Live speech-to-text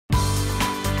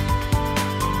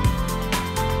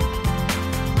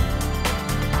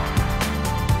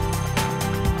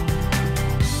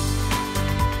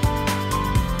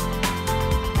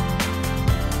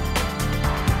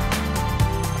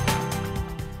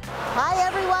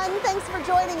thanks for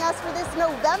joining us for this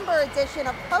November edition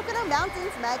of Pocono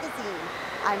Mountains Magazine.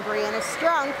 I'm Brianna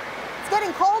Strunk. It's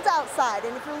getting cold outside,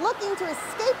 and if you're looking to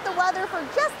escape the weather for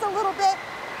just a little bit,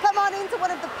 come on into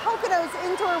one of the Poconos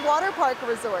indoor water park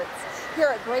resorts. Here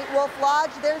at Great Wolf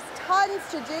Lodge, there's tons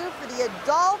to do for the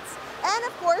adults and,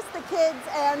 of course, the kids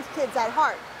and kids at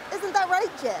heart. Isn't that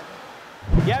right, Jim?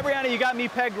 Yeah, Brianna, you got me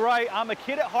pegged right. I'm a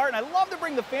kid at heart, and I love to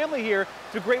bring the family here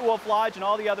to Great Wolf Lodge and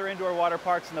all the other indoor water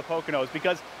parks in the Poconos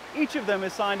because each of them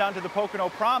is signed on to the Pocono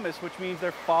Promise, which means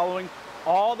they're following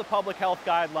all the public health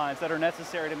guidelines that are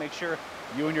necessary to make sure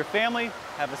you and your family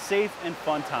have a safe and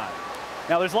fun time.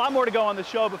 Now, there's a lot more to go on the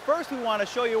show, but first we want to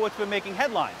show you what's been making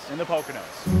headlines in the Poconos.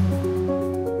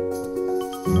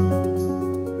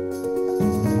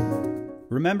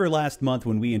 Remember last month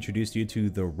when we introduced you to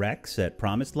the Rex at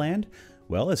Promised Land?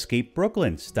 Well, Escape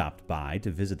Brooklyn stopped by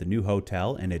to visit the new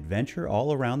hotel and adventure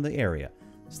all around the area,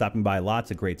 stopping by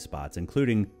lots of great spots,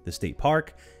 including the State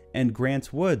Park and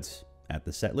Grant's Woods at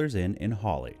the Settlers Inn in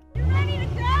Hawley. You ready to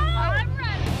go? I'm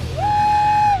ready. Woo!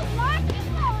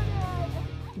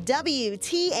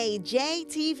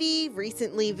 WTAJ-TV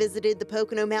recently visited the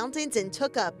Pocono Mountains and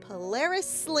took a Polaris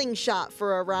slingshot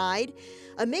for a ride.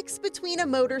 A mix between a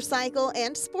motorcycle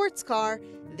and sports car,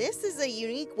 this is a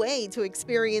unique way to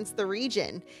experience the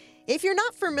region. If you're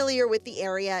not familiar with the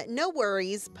area, no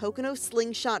worries. Pocono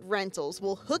Slingshot Rentals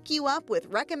will hook you up with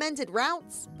recommended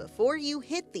routes before you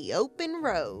hit the open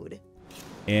road.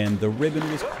 And the ribbon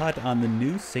was cut on the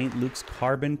new St. Luke's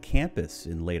Carbon campus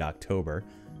in late October.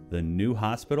 The new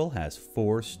hospital has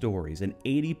 4 stories and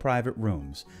 80 private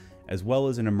rooms, as well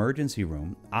as an emergency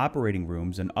room, operating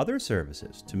rooms, and other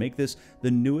services to make this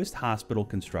the newest hospital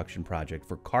construction project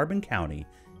for Carbon County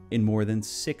in more than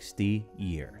 60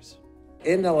 years.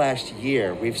 In the last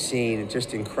year, we've seen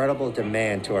just incredible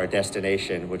demand to our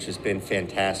destination, which has been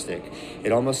fantastic.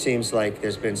 It almost seems like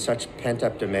there's been such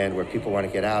pent-up demand where people want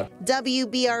to get out.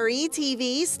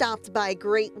 WBRE-TV stopped by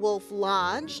Great Wolf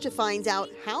Lodge to find out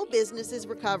how business is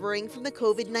recovering from the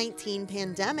COVID-19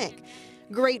 pandemic.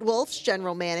 Great Wolf's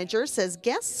general manager says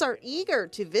guests are eager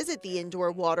to visit the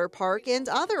indoor water park and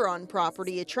other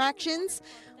on-property attractions,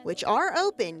 which are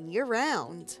open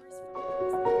year-round.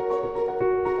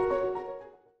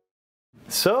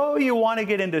 So you want to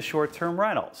get into short-term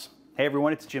rentals. Hey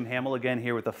everyone, it's Jim Hamill again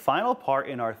here with the final part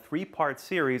in our 3-part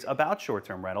series about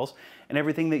short-term rentals and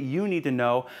everything that you need to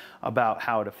know about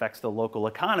how it affects the local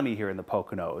economy here in the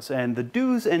Poconos and the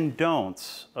do's and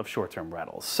don'ts of short-term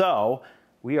rentals. So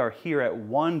we are here at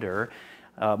Wonder,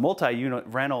 multi-unit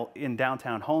rental in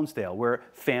downtown Honesdale, where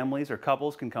families or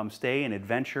couples can come stay and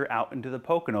adventure out into the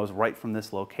Poconos right from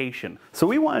this location. So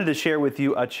we wanted to share with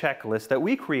you a checklist that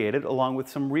we created along with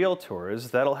some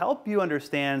realtors that'll help you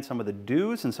understand some of the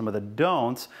do's and some of the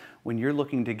don'ts when you're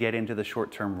looking to get into the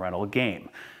short-term rental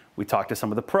game. We talked to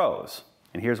some of the pros,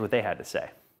 and here's what they had to say.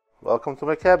 Welcome to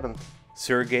my cabin.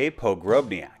 Sergey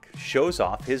Pogrobniak shows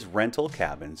off his rental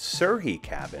cabin, Surhi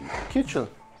Cabin. Kitchen,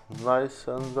 nice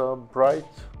and bright.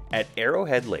 At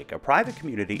Arrowhead Lake, a private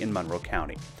community in Monroe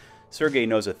County. Sergey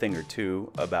knows a thing or two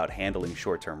about handling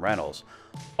short-term rentals,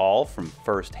 all from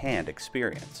first-hand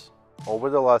experience. Over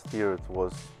the last year it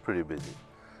was pretty busy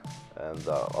and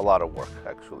a lot of work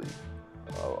actually.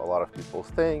 A lot of people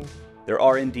staying. There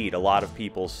are indeed a lot of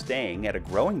people staying at a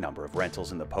growing number of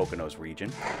rentals in the Poconos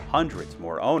region. Hundreds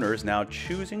more owners now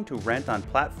choosing to rent on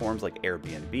platforms like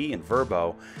Airbnb and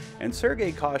Vrbo, and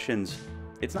Sergey cautions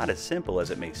it's not as simple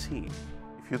as it may seem.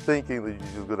 If you're thinking that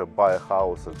you're just going to buy a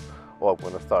house and, oh, I'm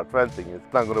going to start renting,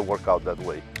 it's not going to work out that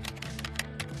way.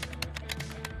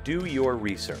 Do your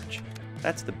research.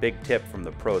 That's the big tip from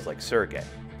the pros like Sergey.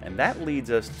 And that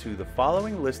leads us to the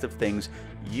following list of things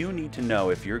you need to know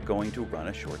if you're going to run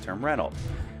a short-term rental.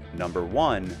 Number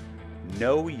 1,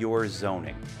 know your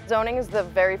zoning. Zoning is the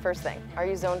very first thing. Are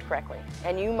you zoned correctly?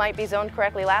 And you might be zoned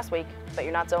correctly last week, but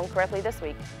you're not zoned correctly this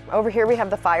week. Over here we have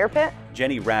the fire pit.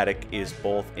 Jenny Raddick is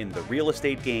both in the real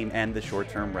estate game and the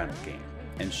short-term rental game,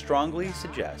 and strongly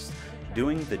suggests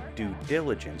doing the due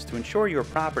diligence to ensure your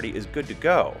property is good to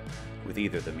go with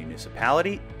either the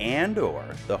municipality and/or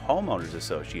the homeowners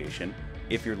association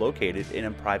if you're located in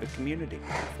a private community.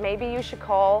 Maybe you should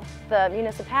call the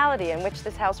municipality in which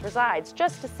this house resides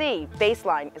just to see,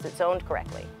 baseline, is it zoned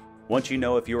correctly? Once you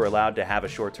know if you're allowed to have a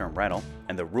short-term rental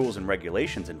and the rules and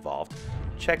regulations involved,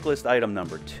 checklist item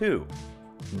number 2,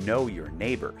 know your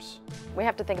neighbors. We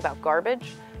have to think about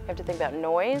garbage, we have to think about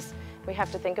noise, we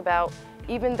have to think about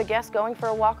even the guests going for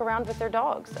a walk around with their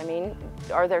dogs. I mean,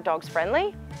 are their dogs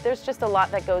friendly? There's just a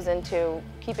lot that goes into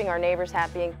keeping our neighbors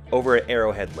happy. Over at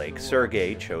Arrowhead Lake,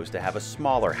 Sergey chose to have a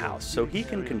smaller house so he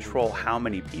can control how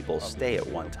many people stay at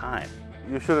one time.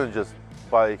 You shouldn't just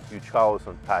buy a huge house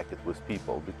and pack it with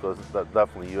people, because that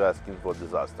definitely you're asking for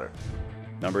disaster.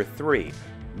 Number 3,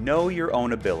 know your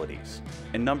own abilities.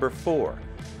 And number 4,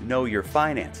 know your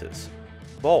finances.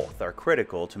 Both are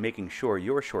critical to making sure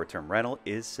your short-term rental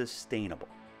is sustainable.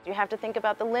 You have to think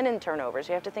about the linen turnovers.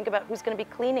 You have to think about who's going to be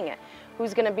cleaning it,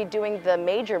 who's going to be doing the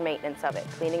major maintenance of it,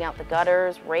 cleaning out the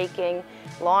gutters, raking,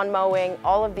 lawn mowing,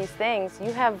 all of these things.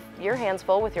 You have your hands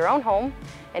full with your own home,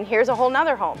 and here's a whole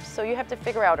nother home. So you have to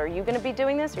figure out, are you going to be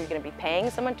doing this? Are you going to be paying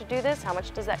someone to do this? How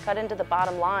much does that cut into the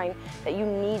bottom line that you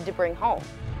need to bring home?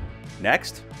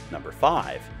 Next, number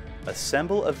 5,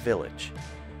 assemble a village.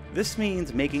 This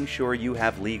means making sure you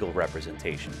have legal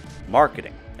representation,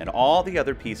 marketing, and all the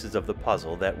other pieces of the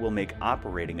puzzle that will make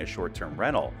operating a short-term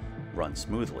rental run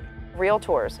smoothly.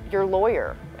 Realtors, your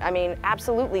lawyer. I mean,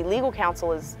 absolutely, legal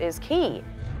counsel is key.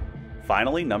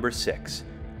 Finally, number 6,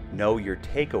 know your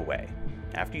takeaway.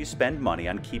 After you spend money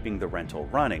on keeping the rental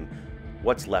running,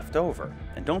 what's left over?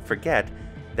 And don't forget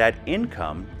that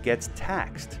income gets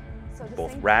taxed.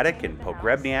 Both Radek and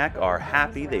Pogrebniak are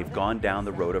happy they've gone down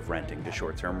the road of renting to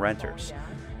short-term renters,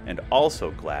 and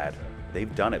also glad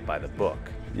they've done it by the book.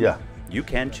 Yeah. You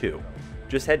can too.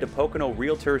 Just head to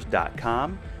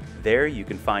PoconoRealtors.com. There you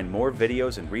can find more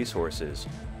videos and resources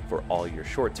for all your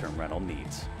short-term rental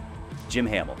needs. Jim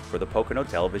Hamill for the Pocono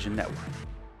Television Network.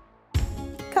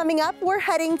 Coming up, we're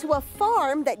heading to a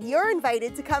farm that you're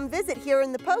invited to come visit here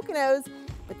in the Poconos,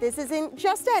 but this isn't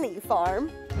just any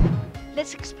farm.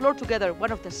 Let's explore together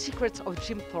one of the secrets of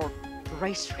Jim Thorpe,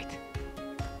 Ray Street.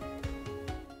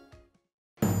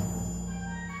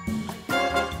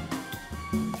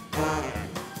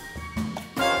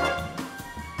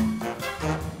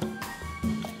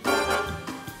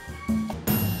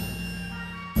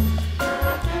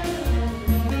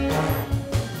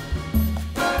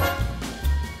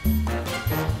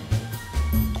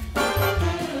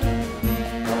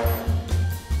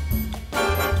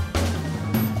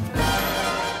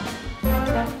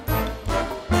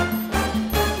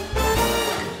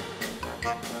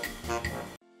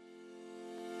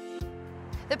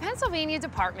 The Pennsylvania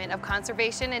Department of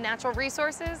Conservation and Natural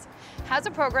Resources has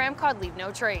a program called Leave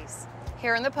No Trace.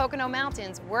 Here in the Pocono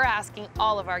Mountains, we're asking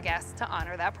all of our guests to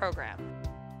honor that program.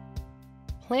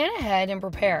 Plan ahead and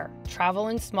prepare. Travel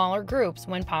in smaller groups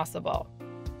when possible.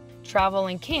 Travel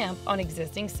and camp on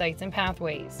existing sites and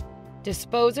pathways.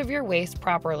 Dispose of your waste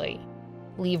properly.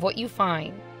 Leave what you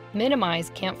find.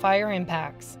 Minimize campfire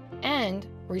impacts. And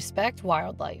respect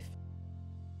wildlife.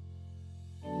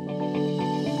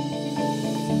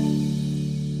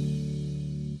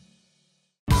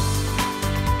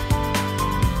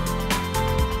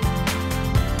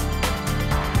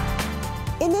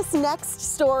 In this next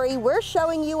story, we're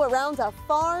showing you around a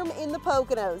farm in the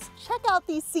Poconos. Check out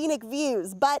these scenic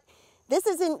views, but this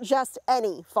isn't just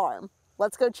any farm.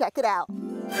 Let's go check it out.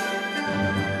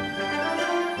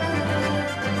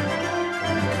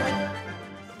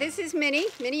 This is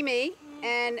Minnie Me,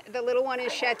 and the little one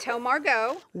is Chateau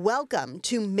Margaux. Welcome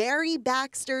to Mary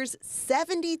Baxter's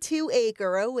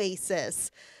 72-acre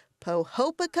oasis.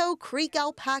 Pohopoco Creek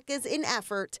Alpacas in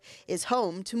Effort is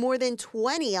home to more than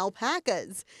 20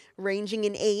 alpacas, ranging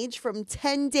in age from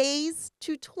 10 days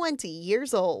to 20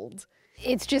 years old.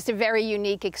 It's just a very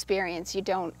unique experience. You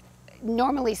don't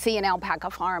normally see an alpaca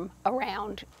farm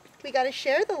around. We got to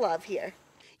share the love here.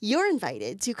 You're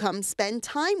invited to come spend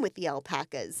time with the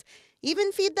alpacas,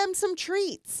 even feed them some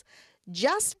treats.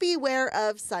 Just beware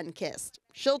of Sunkissed.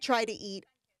 She'll try to eat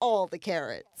all the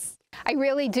carrots. I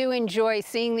really do enjoy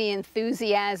seeing the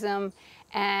enthusiasm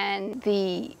and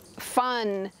the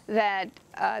fun that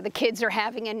the kids are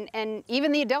having, and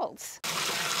even the adults.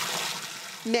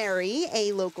 Mary,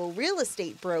 a local real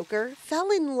estate broker,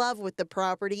 fell in love with the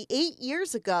property 8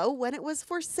 years ago when it was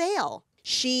for sale.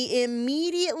 She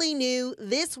immediately knew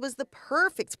this was the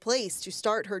perfect place to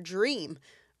start her dream,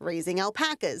 raising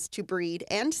alpacas to breed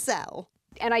and sell.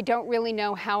 And I don't really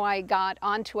know how I got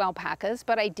onto alpacas,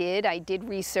 but I did. I did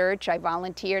research. I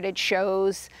volunteered at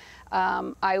shows.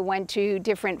 I went to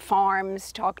different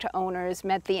farms, talked to owners,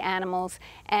 met the animals.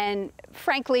 And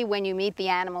frankly, when you meet the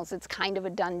animals, it's kind of a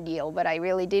done deal. But I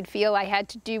really did feel I had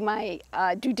to do my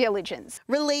due diligence.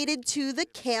 Related to the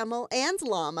camel and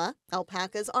llama,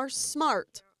 alpacas are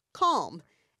smart, calm,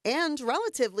 and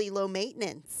relatively low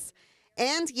maintenance.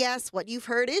 And yes, what you've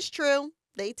heard is true.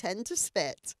 They tend to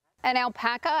spit. An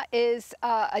alpaca is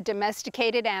a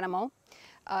domesticated animal,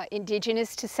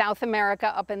 indigenous to South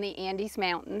America up in the Andes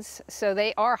Mountains. So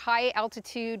they are high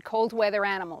altitude, cold weather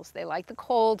animals. They like the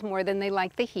cold more than they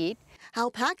like the heat.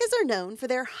 Alpacas are known for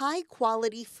their high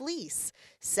quality fleece,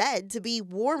 said to be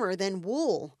warmer than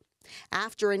wool.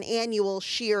 After an annual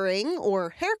shearing or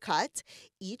haircut,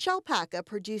 each alpaca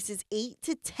produces 8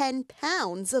 to 10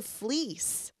 pounds of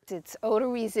fleece. It's odor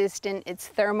resistant, it's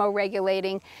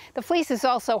thermoregulating. The fleece is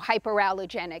also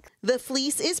hyperallergenic. The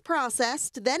fleece is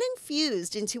processed, then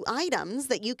infused into items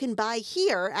that you can buy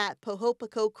here at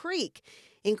Pohopoco Creek,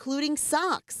 including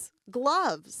socks,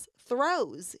 gloves,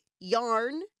 throws,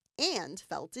 yarn, and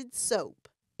felted soap.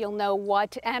 You'll know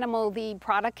what animal the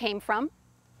product came from.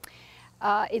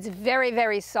 It's very,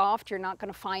 very soft. You're not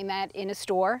going to find that in a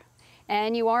store.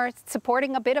 And you are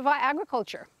supporting a bit of our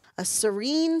agriculture. A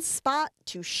serene spot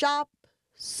to shop,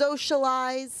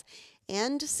 socialize,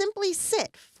 and simply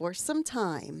sit for some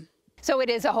time. So it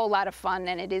is a whole lot of fun,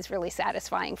 and it is really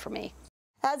satisfying for me.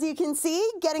 As you can see,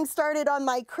 getting started on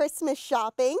my Christmas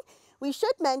shopping. We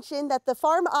should mention that the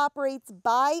farm operates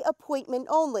by appointment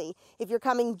only. If you're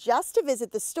coming just to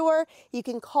visit the store, you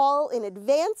can call in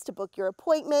advance to book your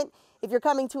appointment. If you're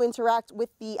coming to interact with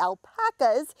the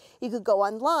alpacas, you could go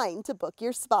online to book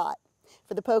your spot.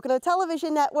 For the Pocono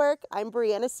Television Network, I'm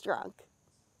Brianna Strunk.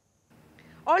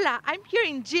 Hola, I'm here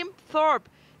in Jim Thorpe,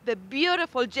 the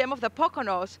beautiful gem of the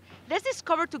Poconos. Let's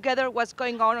discover together what's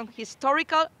going on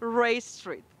historical Race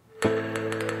Street.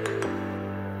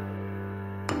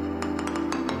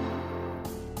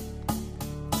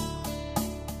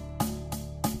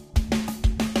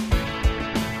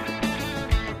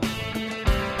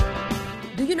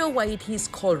 Do you know why it is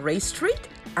called Race Street?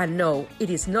 And no, it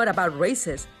is not about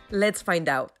races. Let's find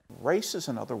out. Race is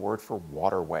another word for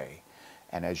waterway.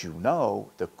 And as you know,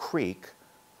 the creek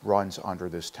runs under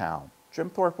this town. Jim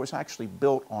Thorpe was actually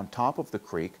built on top of the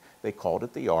creek. They called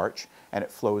it the Arch, and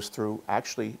it flows through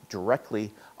actually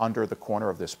directly under the corner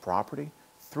of this property,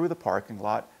 through the parking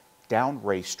lot, down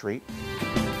Race Street.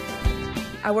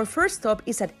 Our first stop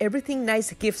is at Everything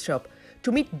Nice gift shop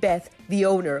to meet Beth, the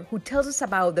owner, who tells us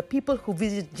about the people who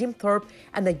visit Jim Thorpe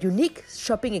and the unique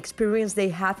shopping experience they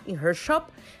have in her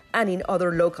shop and in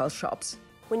other local shops.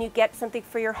 When you get something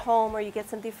for your home, or you get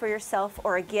something for yourself,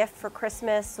 or a gift for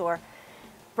Christmas or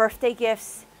birthday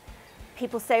gifts,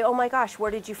 people say, oh my gosh,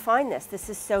 where did you find this? This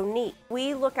is so neat.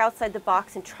 We look outside the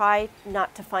box and try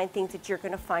not to find things that you're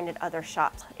going to find at other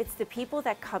shops. It's the people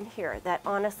that come here that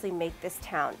honestly make this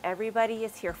town. Everybody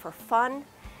is here for fun.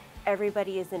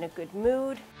 Everybody is in a good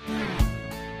mood.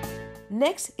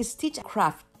 Next is Stitch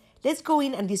Craft. Let's go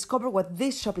in and discover what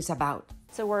this shop is about.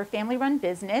 So we're a family-run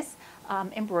business,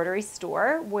 embroidery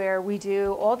store, where we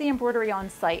do all the embroidery on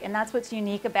site, and that's what's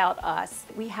unique about us.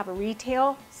 We have a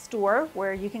retail store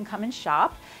where you can come and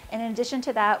shop, and in addition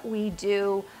to that, we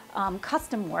do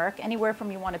custom work, anywhere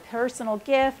from you want a personal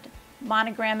gift,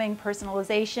 monogramming,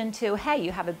 personalization, to, hey,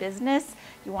 you have a business,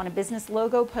 you want a business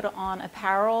logo put on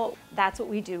apparel. That's what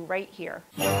we do right here.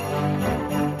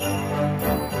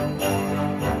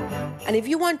 And if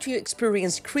you want to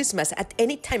experience Christmas at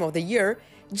any time of the year,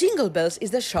 Jingle Bells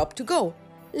is the shop to go.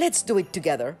 Let's do it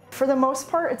together. For the most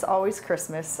part, it's always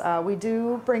Christmas. We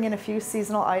do bring in a few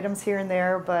seasonal items here and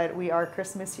there, but we are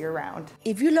Christmas year-round.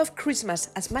 If you love Christmas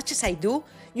as much as I do,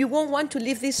 you won't want to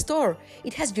leave this store.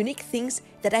 It has unique things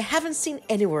that I haven't seen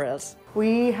anywhere else.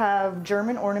 We have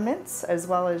German ornaments as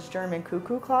well as German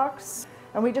cuckoo clocks.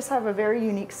 And we just have a very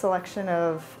unique selection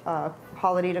of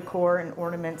holiday decor and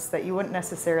ornaments that you wouldn't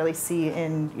necessarily see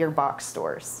in your box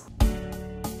stores.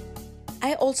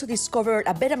 I also discovered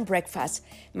a bed and breakfast.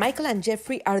 Michael and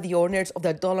Jeffrey are the owners of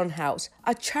the Dolan House,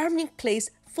 a charming place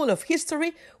full of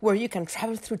history where you can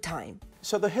travel through time.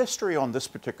 So the history on this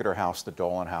particular house, the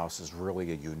Dolan House, is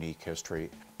really a unique history.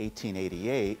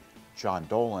 1888, John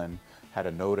Dolan had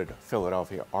a noted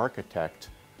Philadelphia architect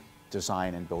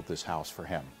design and build this house for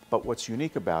him. But what's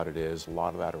unique about it is a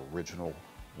lot of that original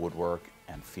woodwork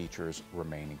and features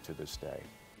remaining to this day.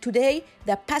 Today,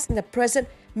 the past and the present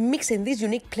mix in this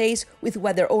unique place with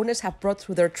what their owners have brought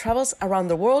through their travels around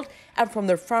the world and from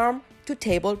their farm to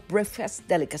table breakfast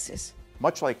delicacies.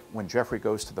 Much like when Jeffrey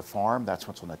goes to the farm, that's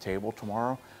what's on the table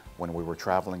tomorrow. When we were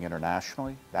traveling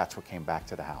internationally, that's what came back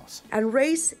to the house. And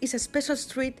Race is a special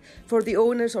street for the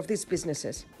owners of these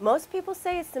businesses. Most people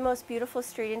say it's the most beautiful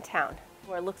street in town,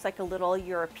 where it looks like a little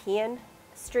European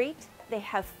street. They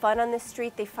have fun on this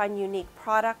street, they find unique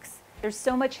products. There's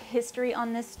so much history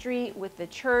on this street with the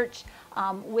church,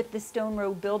 with the Stone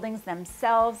Row buildings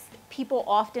themselves. People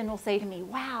often will say to me,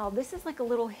 wow, this is like a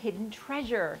little hidden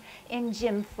treasure in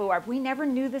Jim Thorpe. We never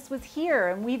knew this was here,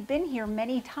 and we've been here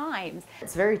many times.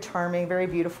 It's very charming, very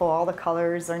beautiful. All the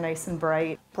colors are nice and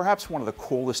bright. Perhaps one of the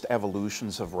coolest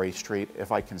evolutions of Race Street,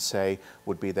 if I can say,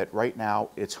 would be that right now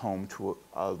it's home to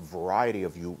a variety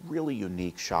of really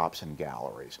unique shops and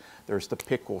galleries. There's the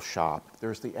pickle shop,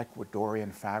 there's the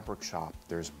Ecuadorian fabric shop,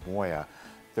 there's Moya,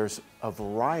 There's a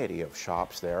variety of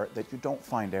shops there that you don't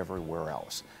find everywhere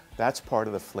else. That's part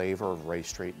of the flavor of Ray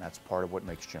Street, and that's part of what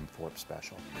makes Jim Thorpe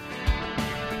special.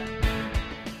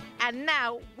 And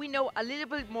now we know a little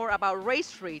bit more about Ray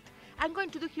Street. I'm going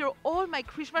to do here all my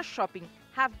Christmas shopping,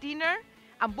 have dinner,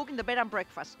 and booking the bed and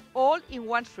breakfast, all in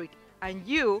one street. And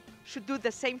you should do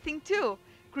the same thing too.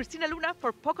 Christina Luna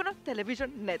for Pocono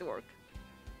Television Network.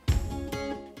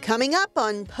 Coming up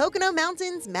on Pocono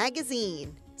Mountains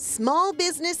Magazine. Small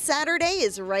Business Saturday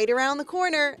is right around the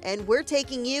corner, and we're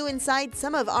taking you inside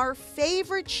some of our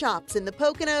favorite shops in the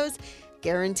Poconos,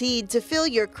 guaranteed to fill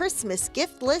your Christmas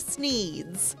gift list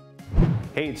needs.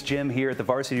 Hey, it's Jim here at the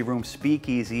Varsity Room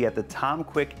Speakeasy at the Tom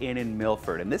Quick Inn in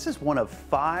Milford. And this is one of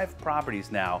 5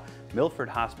 properties now Milford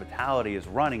Hospitality is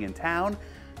running in town,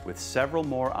 with several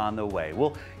more on the way.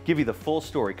 We'll give you the full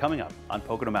story coming up on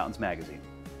Pocono Mountains Magazine.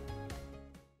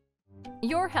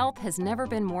 Your health has never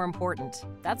been more important.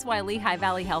 That's why Lehigh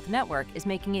Valley Health Network is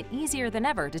making it easier than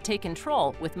ever to take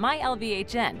control with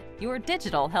MyLVHN, your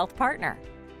digital health partner.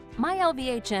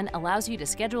 MyLVHN allows you to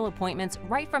schedule appointments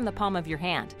right from the palm of your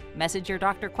hand, message your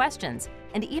doctor questions,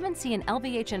 and even see an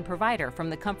LVHN provider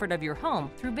from the comfort of your home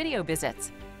through video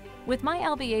visits. With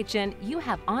MyLVHN, you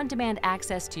have on-demand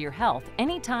access to your health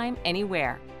anytime,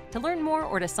 anywhere. To learn more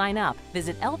or to sign up,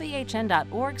 visit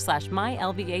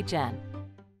lvhn.org/mylvhn.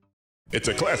 It's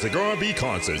a classic R&B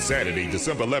concert Saturday,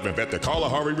 December 11th at the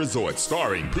Kalahari Resort,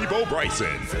 starring Peebo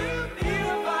Bryson.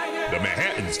 The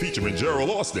Manhattans featuring Gerald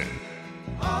Austin.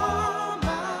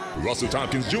 Russell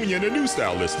Tompkins Jr. and the New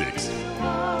Stylistics.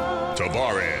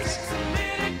 Tavares.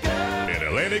 And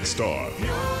Atlantic Star.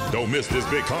 Don't miss this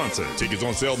big concert. Tickets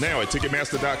on sale now at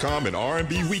Ticketmaster.com and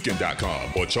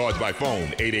RMBweekend.com or charge by phone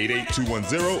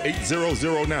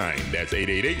 888-210-8009. That's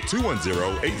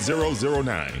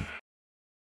 888-210-8009.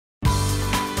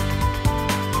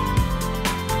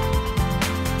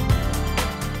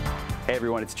 Hey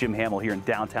everyone, it's Jim Hamill here in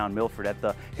downtown Milford at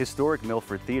the historic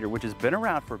Milford Theater, which has been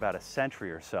around for about a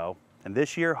century or so, and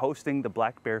this year hosting the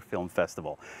Black Bear Film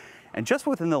Festival. And just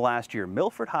within the last year,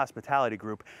 Milford Hospitality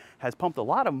Group has pumped a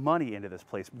lot of money into this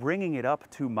place, bringing it up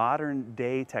to modern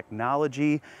day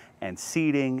technology and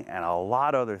seating and a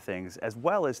lot of other things, as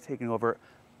well as taking over a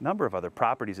number of other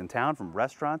properties in town from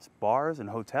restaurants, bars, and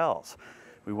hotels.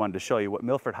 We wanted to show you what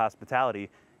Milford Hospitality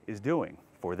is doing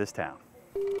for this town.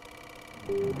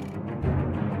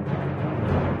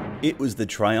 It was the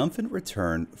triumphant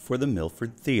return for the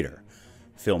Milford Theater.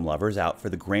 Film lovers out for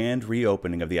the grand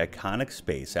reopening of the iconic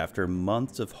space after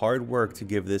months of hard work to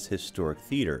give this historic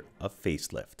theater a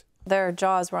facelift. Their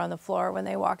jaws were on the floor when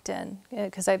they walked in,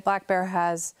 because Black Bear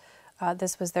has,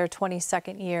 this was their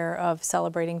 22nd year of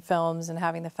celebrating films and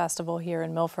having the festival here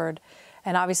in Milford.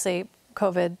 And obviously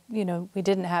COVID, we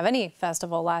didn't have any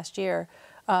festival last year.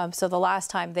 So the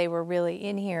last time they were really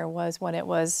in here was when it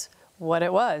was what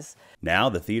it was. Now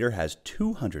the theater has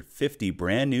 250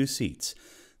 brand new seats.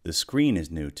 The screen is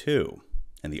new too,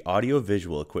 and the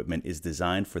audio-visual equipment is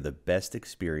designed for the best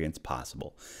experience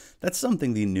possible. That's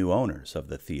something the new owners of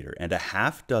the theater and a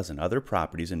half dozen other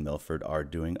properties in Milford are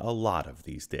doing a lot of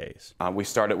these days. We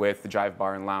started with the Jive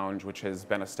Bar and Lounge, which has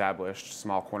been established,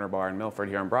 small corner bar in Milford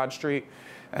here on Broad Street,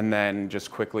 and then just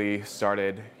quickly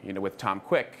started, with Tom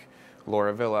Quick,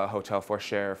 Laura Villa, Hotel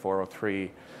Forshare,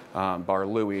 403, Bar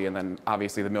Louie, and then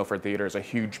obviously the Milford Theater is a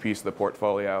huge piece of the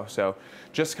portfolio. So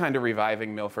just kind of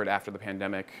reviving Milford after the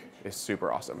pandemic is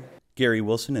super awesome. Gary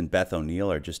Wilson and Beth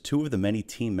O'Neill are just 2 of the many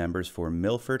team members for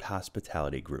Milford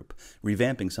Hospitality Group,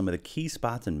 revamping some of the key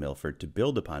spots in Milford to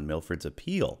build upon Milford's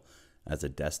appeal as a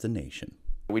destination.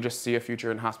 We just see a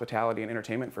future in hospitality and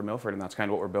entertainment for Milford, and that's kind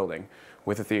of what we're building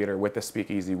with the theater, with the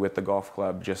speakeasy, with the golf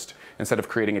club. Just instead of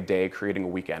creating a day, creating a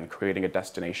weekend, creating a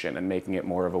destination, and making it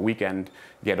more of a weekend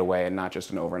getaway and not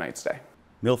just an overnight stay.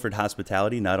 Milford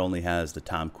Hospitality not only has the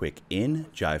Tom Quick Inn,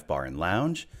 Jive Bar and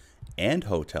Lounge, and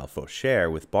Hotel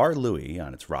Forshare with Bar Louie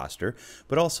on its roster,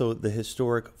 but also the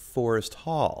historic Forest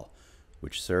Hall,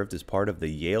 which served as part of the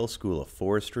Yale School of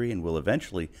Forestry and will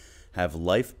eventually have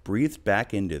life breathed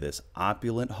back into this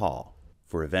opulent hall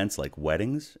for events like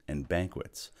weddings and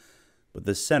banquets. But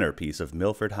the centerpiece of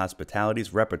Milford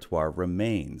Hospitality's repertoire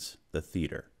remains the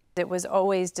theater. It was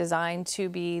always designed to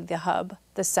be the hub,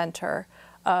 the center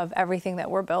of everything that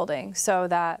we're building, so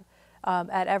that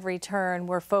at every turn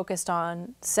we're focused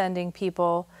on sending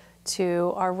people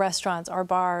to our restaurants, our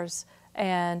bars,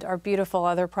 and our beautiful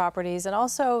other properties, and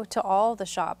also to all the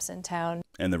shops in town.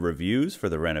 And the reviews for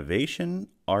the renovation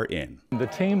are in. The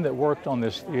team that worked on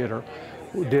this theater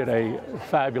did a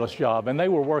fabulous job, and they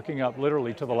were working up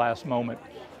literally to the last moment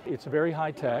It's very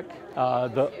high tech.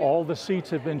 All the seats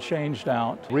have been changed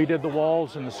out. Redid the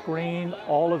walls and the screen.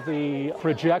 All of the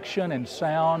projection and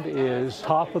sound is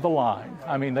top of the line.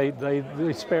 I mean,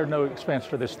 they spared no expense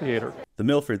for this theater. The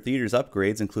Milford Theater's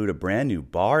upgrades include a brand new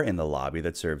bar in the lobby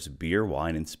that serves beer,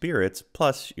 wine, and spirits,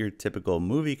 plus your typical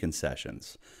movie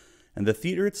concessions. And the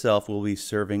theater itself will be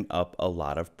serving up a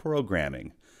lot of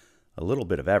programming, a little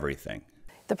bit of everything.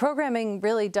 The programming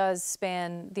really does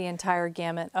span the entire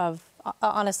gamut of,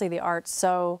 honestly, the arts.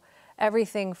 So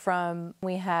everything from,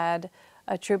 we had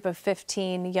a troupe of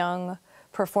 15 young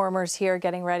performers here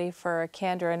getting ready for a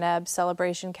Candor and Ebb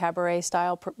celebration cabaret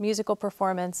style musical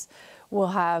performance. We'll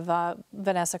have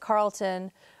Vanessa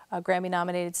Carlton, a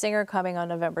Grammy-nominated singer, coming on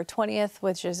November 20th,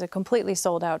 which is a completely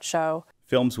sold-out show.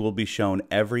 Films will be shown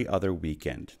every other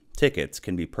weekend. Tickets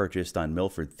can be purchased on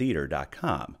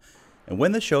milfordtheater.com. And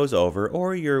when the show's over,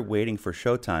 or you're waiting for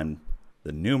showtime,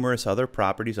 the numerous other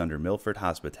properties under Milford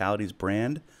Hospitality's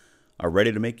brand are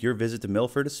ready to make your visit to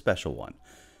Milford a special one.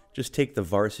 Just take the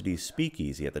Varsity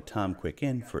Speakeasy at the Tom Quick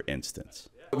Inn, for instance.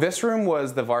 This room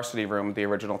was the varsity room, the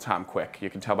original Tom Quick. You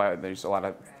can tell by there's a lot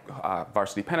of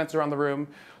varsity pennants around the room.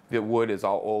 The wood is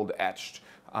all old etched.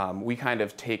 We kind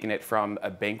of taken it from a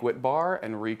banquet bar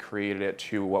and recreated it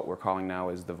to what we're calling now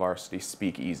is the Varsity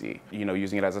Speakeasy. You know,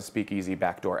 using it as a speakeasy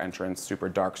backdoor entrance, super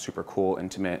dark, super cool,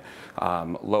 intimate,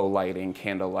 low lighting,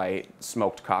 candlelight,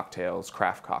 smoked cocktails,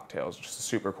 craft cocktails, just a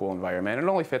super cool environment. It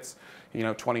only fits, you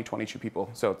know, 20, 22 people,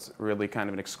 so it's really kind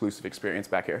of an exclusive experience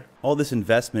back here. All this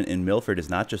investment in Milford is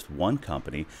not just one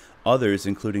company. Others,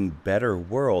 including Better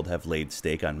World, have laid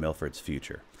stake on Milford's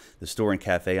future. The store and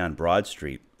cafe on Broad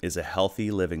Street is a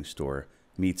healthy living store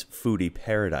meets foodie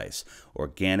paradise,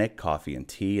 organic coffee and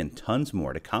tea, and tons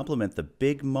more to complement the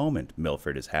big moment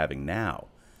Milford is having now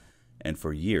and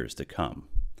for years to come.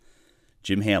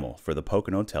 Jim Hamill for the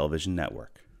Pocono Television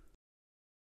Network.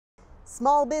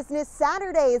 Small Business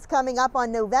Saturday is coming up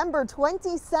on November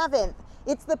 27th.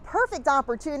 It's the perfect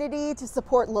opportunity to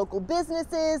support local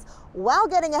businesses while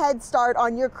getting a head start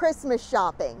on your Christmas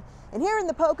shopping. And here in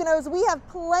the Poconos, we have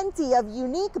plenty of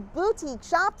unique boutique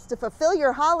shops to fulfill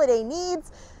your holiday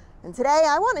needs. And today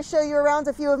I want to show you around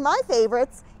a few of my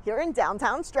favorites here in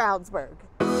downtown Stroudsburg.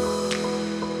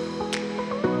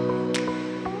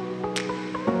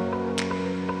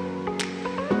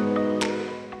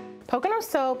 Pocono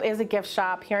Soap is a gift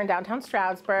shop here in downtown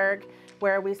Stroudsburg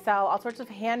where we sell all sorts of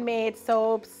handmade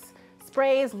soaps,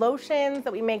 sprays, lotions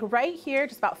that we make right here,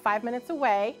 just about 5 minutes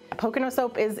away. Pocono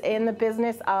Soap is in the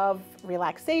business of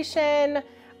relaxation,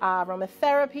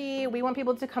 aromatherapy. We want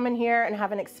people to come in here and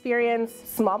have an experience.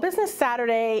 Small Business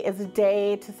Saturday is a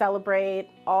day to celebrate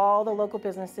all the local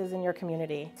businesses in your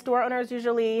community. Store owners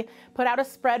usually put out a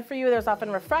spread for you. There's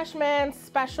often refreshments,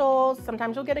 specials.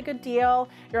 Sometimes you'll get a good deal.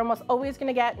 You're almost always going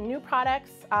to get new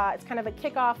products. It's kind of a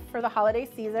kickoff for the holiday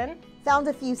season. Found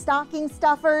a few stocking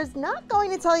stuffers. Not going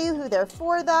to tell you who they're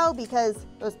for though, because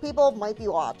those people might be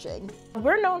watching.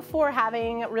 We're known for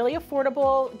having really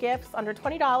affordable gifts under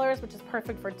 $20, which is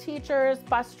perfect for teachers,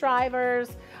 bus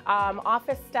drivers,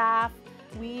 office staff.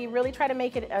 We really try to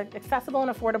make it accessible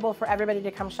and affordable for everybody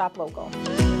to come shop local.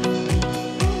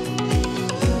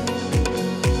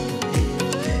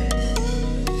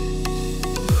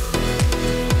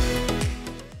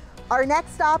 Our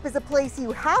next stop is a place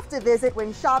you have to visit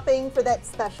when shopping for that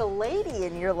special lady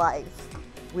in your life.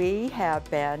 We have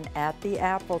been at the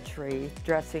Apple Tree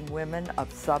dressing women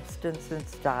of substance and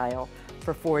style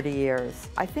for 40 years.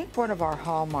 I think one of our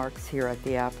hallmarks here at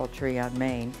the Apple Tree on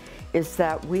Main is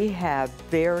that we have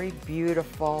very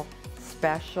beautiful,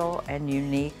 special, and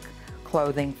unique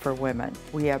clothing for women.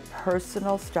 We have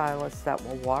personal stylists that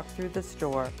will walk through the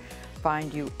store,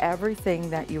 find you everything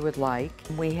that you would like.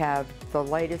 We have the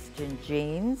latest in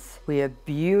jeans. We have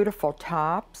beautiful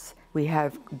tops. We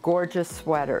have gorgeous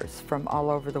sweaters from all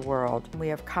over the world. We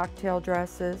have cocktail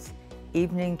dresses,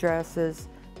 evening dresses,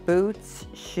 boots,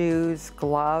 shoes,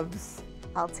 gloves.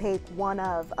 I'll take one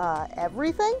of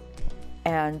everything.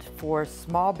 And for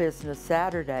Small Business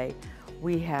Saturday,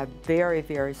 we have very,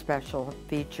 very special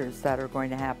features that are going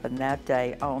to happen that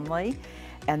day only.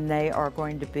 And they are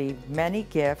going to be many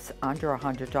gifts under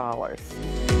 $100.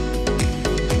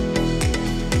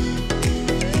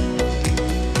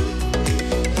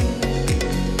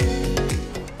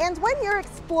 And when you're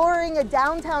exploring a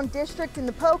downtown district in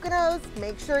the Poconos,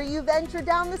 make sure you venture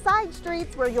down the side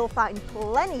streets where you'll find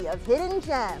plenty of hidden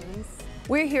gems.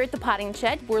 We're here at the Potting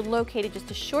Shed. We're located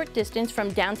just a short distance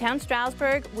from downtown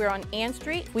Stroudsburg. We're on Ann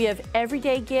Street. We have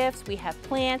everyday gifts, we have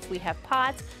plants, we have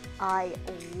pots. I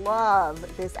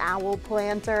love this owl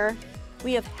planter.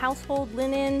 We have household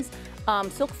linens,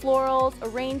 silk florals,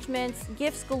 arrangements,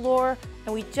 gifts galore,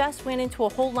 and we just went into a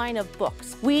whole line of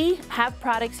books. We have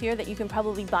products here that you can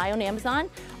probably buy on Amazon,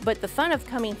 but the fun of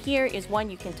coming here is, one,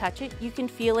 you can touch it, you can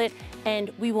feel it,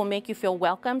 and we will make you feel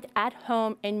welcomed at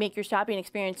home and make your shopping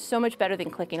experience so much better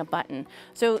than clicking a button.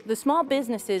 So the small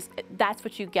businesses, that's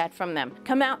what you get from them.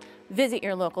 Come out, visit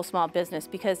your local small business,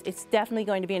 because it's definitely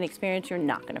going to be an experience you're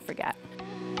not going to forget.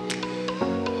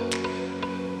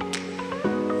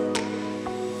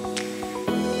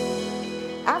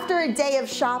 After a day of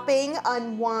shopping,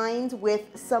 unwind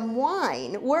with some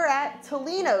wine. We're at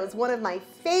Tolino's, one of my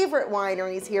favorite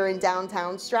wineries here in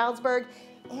downtown Stroudsburg,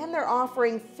 and they're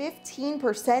offering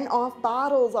 15% off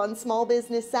bottles on Small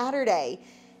Business Saturday.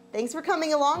 Thanks for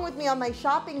coming along with me on my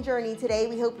shopping journey today.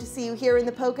 We hope to see you here in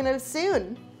the Poconos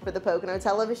soon. For the Pocono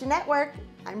Television Network,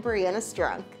 I'm Brianna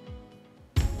Strunk.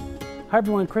 Hi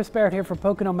everyone, Chris Barrett here for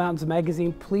Pocono Mountains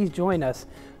Magazine. Please join us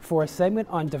for a segment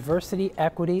on diversity,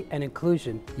 equity, and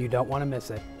inclusion. You don't want to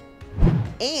miss it.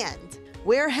 And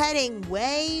we're heading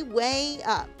way, way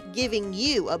up, giving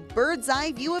you a bird's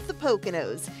eye view of the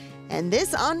Poconos. And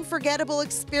this unforgettable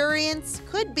experience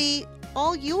could be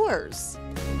all yours.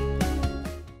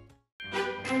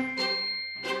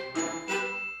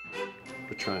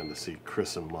 We're trying to see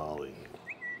Chris and Molly.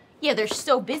 Yeah, they're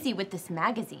so busy with this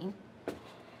magazine.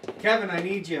 Kevin, I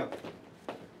need you.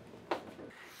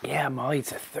 Yeah, Molly, it's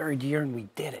the third year and we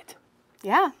did it.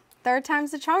 Yeah, third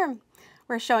time's the charm.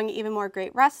 We're showing you even more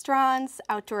great restaurants,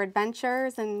 outdoor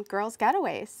adventures, and girls'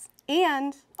 getaways.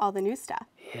 And all the new stuff.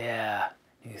 Yeah,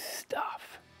 new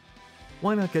stuff.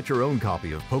 Why not get your own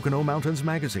copy of Pocono Mountains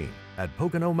Magazine at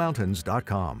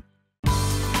PoconoMountains.com.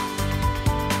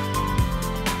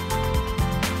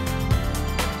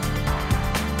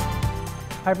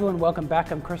 Hi everyone, welcome back.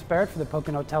 I'm Chris Barrett for the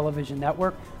Pocono Television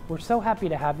Network. We're so happy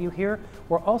to have you here.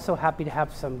 We're also happy to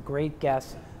have some great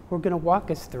guests who are going to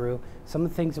walk us through some of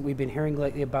the things that we've been hearing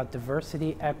lately about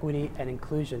diversity, equity, and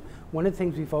inclusion. One of the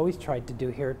things we've always tried to do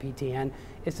here at PTN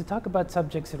is to talk about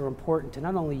subjects that are important to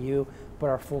not only you, but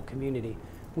our full community.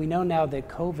 We know now that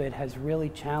COVID has really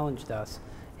challenged us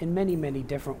in many, many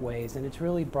different ways, and it's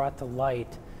really brought to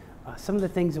light some of the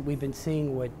things that we've been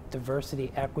seeing with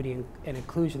diversity, equity, and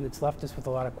inclusion that's left us with a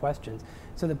lot of questions.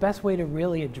 So the best way to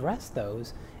really address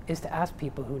those is to ask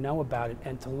people who know about it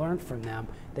and to learn from them.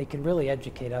 They can really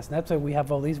educate us, and that's why we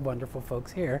have all these wonderful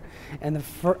folks here. And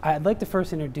I'd like to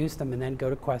first introduce them and then go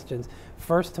to questions.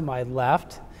 First to my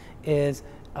left is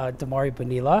Damari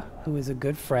Bonilla, who is a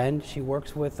good friend. She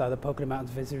works with the Pocono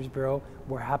Mountains Visitors Bureau.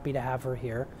 We're happy to have her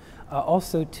here.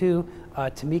 Also to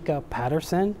Tamika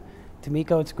Patterson.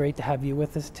 Tamiko, it's great to have you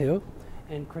with us too.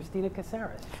 And Christina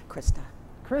Caceres. Krista,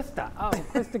 oh,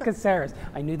 Krista Caceres.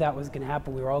 I knew that was going to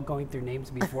happen. We were all going through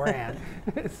names beforehand.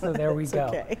 So there we go.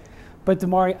 Okay. But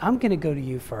Damari, I'm going to go to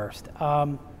you first.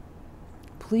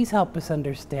 Please help us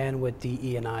understand what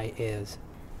DE&I is.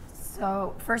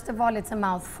 So first of all, it's a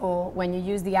mouthful. When you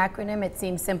use the acronym, it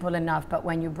seems simple enough, but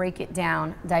when you break it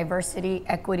down, diversity,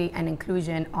 equity, and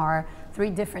inclusion are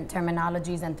three different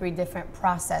terminologies and three different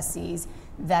processes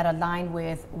that align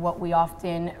with what we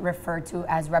often refer to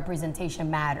as representation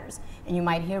matters. And you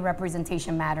might hear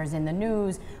representation matters in the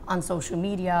news, on social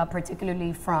media,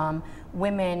 particularly from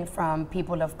women, from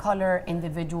people of color,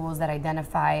 individuals that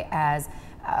identify as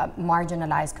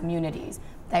marginalized communities.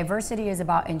 Diversity is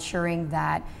about ensuring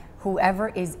that whoever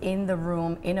is in the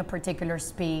room in a particular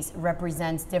space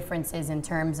represents differences in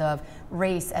terms of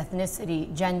race,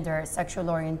 ethnicity, gender,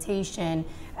 sexual orientation,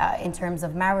 in terms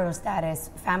of marital status,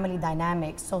 family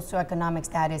dynamics, socioeconomic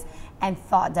status, and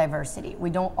thought diversity. We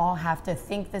don't all have to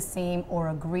think the same or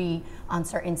agree on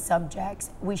certain subjects.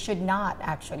 We should not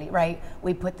actually, right?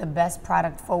 We put the best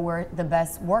product forward, the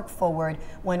best work forward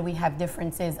when we have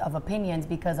differences of opinions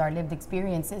because our lived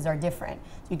experiences are different.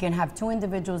 So you can have two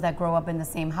individuals that grow up in the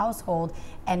same household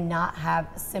and not have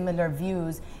similar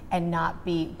views and not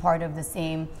be part of the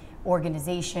same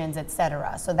organizations,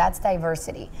 etc. So that's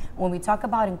diversity. When we talk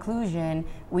about inclusion,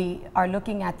 we are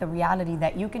looking at the reality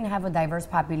that you can have a diverse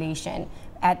population.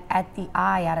 At the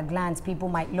eye, at a glance, people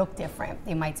might look different,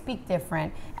 they might speak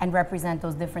different and represent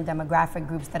those different demographic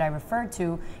groups that I referred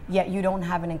to, yet you don't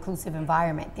have an inclusive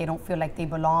environment. They don't feel like they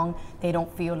belong, they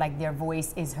don't feel like their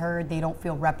voice is heard, they don't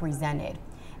feel represented.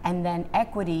 And then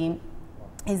equity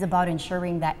is about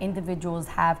ensuring that individuals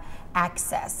have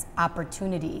access,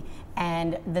 opportunity,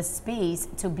 and the space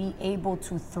to be able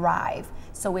to thrive.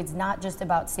 So it's not just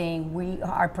about saying we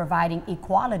are providing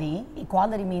equality.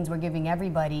 Equality means we're giving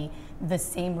everybody the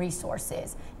same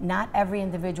resources. Not every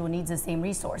individual needs the same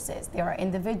resources. There are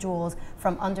individuals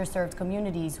from underserved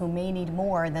communities who may need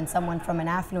more than someone from an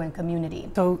affluent community.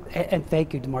 So, and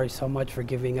thank you, Damari, so much for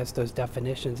giving us those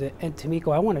definitions. And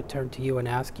Tamiko, I want to turn to you and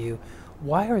ask you,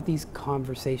 why are these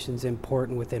conversations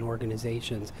important within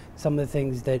organizations? Some of the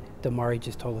things that Damari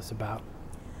just told us about.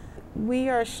 We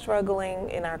are struggling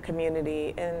in our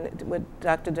community, and what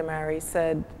Dr. Damari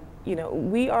said, you know,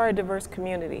 we are a diverse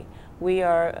community. We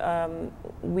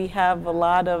have a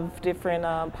lot of different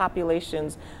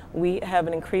populations. We have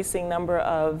an increasing number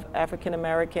of African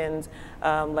Americans,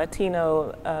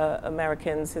 Latino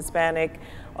Americans, Hispanic,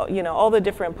 you know, all the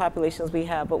different populations we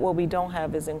have, but what we don't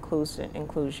have is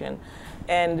inclusion.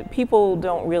 And people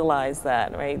don't realize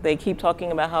that, right? They keep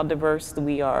talking about how diverse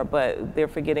we are, but they're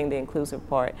forgetting the inclusive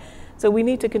part. So we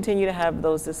need to continue to have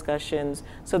those discussions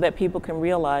so that people can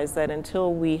realize that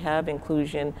until we have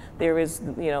inclusion, there is,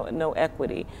 you know, no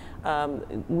equity.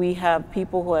 We have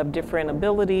people who have different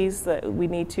abilities that we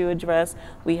need to address.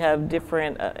 We have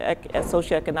different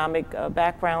socioeconomic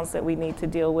backgrounds that we need to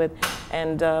deal with.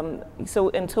 And so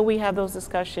until we have those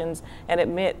discussions and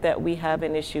admit that we have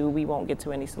an issue, we won't get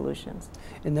to any solutions.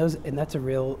 And that's a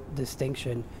real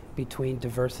distinction between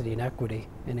diversity and equity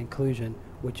and inclusion,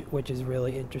 which is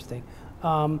really interesting.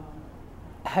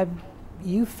 Have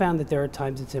you found that there are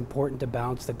times it's important to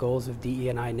balance the goals of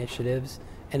DE&I initiatives,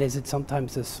 and is it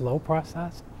sometimes a slow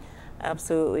process?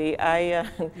 Absolutely.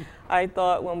 I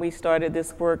thought when we started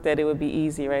this work that it would be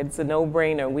easy, right? It's a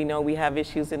no-brainer. We know we have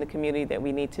issues in the community that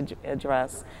we need to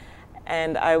address.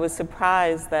 And I was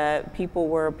surprised that people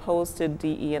were opposed to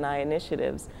DE&I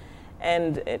initiatives.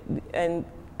 And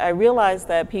I realized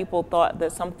that people thought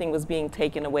that something was being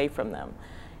taken away from them.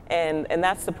 And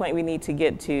that's the point we need to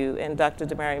get to, and Dr.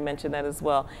 Damari mentioned that as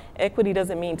well. Equity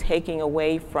doesn't mean taking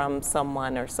away from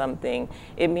someone or something.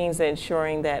 It means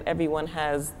ensuring that everyone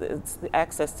has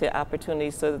access to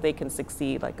opportunities so that they can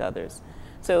succeed like others.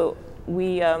 So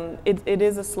it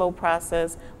is a slow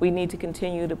process. We need to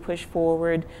continue to push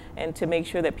forward and to make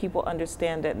sure that people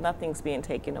understand that nothing's being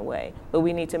taken away. But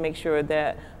we need to make sure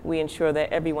that we ensure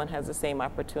that everyone has the same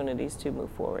opportunities to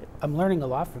move forward. I'm learning a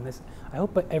lot from this. I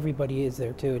hope everybody is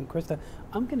there too. And Krista,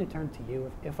 I'm going to turn to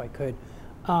you if I could.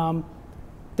 There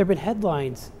have been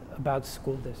headlines about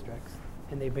school districts,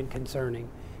 and they've been concerning.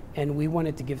 And we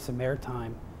wanted to give some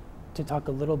airtime to talk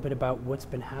a little bit about what's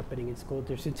been happening in school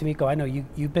districts. Tamiko, I know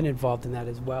you've been involved in that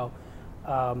as well.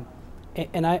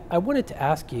 And I wanted to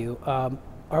ask you,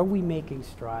 are we making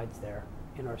strides there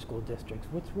in our school districts?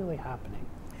 What's really happening?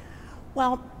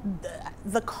 Well,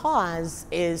 the cause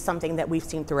is something that we've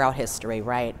seen throughout history,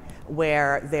 right?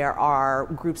 Where there are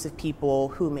groups of people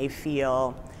who may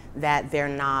feel that they're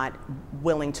not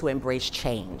willing to embrace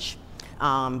change.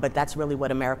 But that's really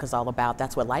what America's all about.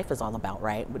 That's what life is all about,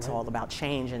 right? It's all about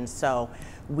change. And so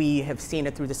we have seen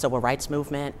it through the civil rights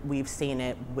movement. We've seen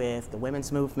it with the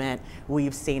women's movement.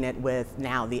 We've seen it with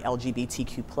now the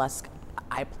LGBTQ plus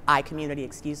I community,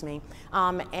 excuse me.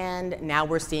 And now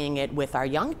we're seeing it with our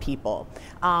young people.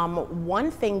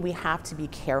 One thing we have to be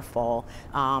careful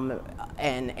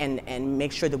and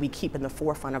make sure that we keep in the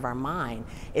forefront of our mind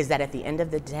is that at the end of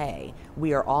the day,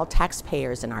 we are all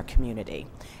taxpayers in our community.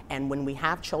 And when we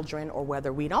have children or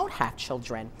whether we don't have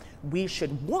children, we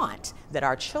should want that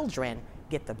our children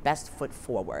get the best foot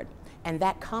forward. And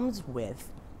that comes with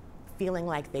feeling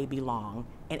like they belong.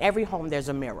 In every home there's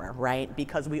a mirror, right?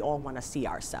 Because we all want to see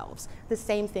ourselves. The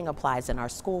same thing applies in our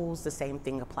schools, the same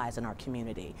thing applies in our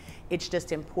community. It's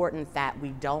just important that we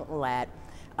don't let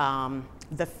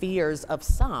the fears of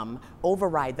some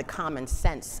override the common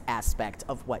sense aspect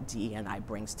of what DE&I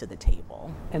brings to the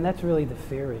table. And that's really the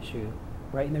fear issue,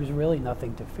 right? And there's really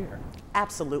nothing to fear.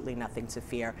 Absolutely nothing to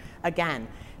fear. Again,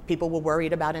 people were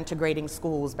worried about integrating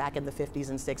schools back in the 50s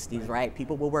and 60s, right?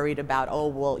 People were worried about, oh,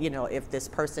 well, you know, if this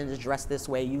person is dressed this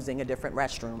way using a different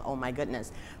restroom, oh my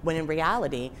goodness. When in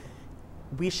reality,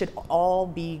 we should all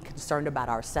be concerned about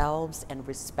ourselves and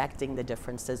respecting the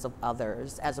differences of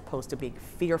others as opposed to being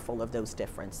fearful of those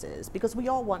differences, because we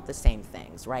all want the same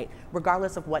things, right?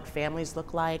 Regardless of what families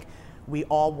look like, we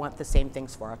all want the same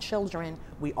things for our children.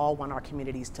 We all want our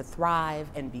communities to thrive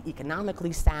and be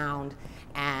economically sound,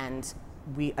 and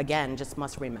we, again, just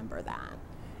must remember that.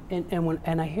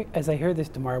 As I hear this,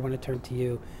 Damari, I want to turn to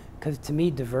you, because to me,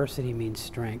 diversity means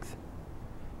strength.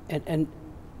 And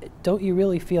don't you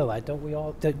really feel that? Don't we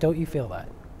all? Don't you feel that?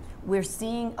 We're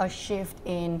seeing a shift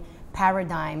in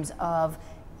paradigms of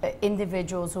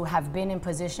individuals who have been in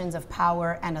positions of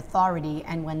power and authority,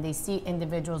 and when they see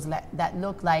individuals that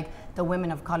look like the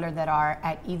women of color that are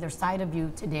at either side of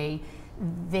you today,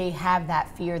 they have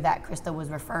that fear that Krista was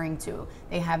referring to.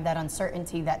 They have that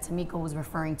uncertainty that Tamika was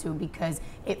referring to, because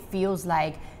it feels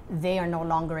like they are no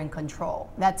longer in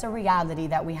control. That's a reality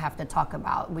that we have to talk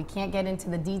about. We can't get into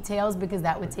the details because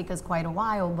that would take us quite a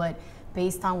while, but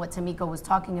based on what Tamika was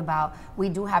talking about, we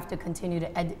do have to continue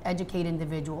to educate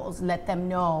individuals, let them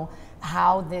know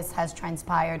how this has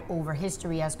transpired over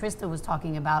history, as Krista was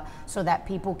talking about, so that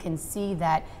people can see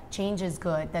that change is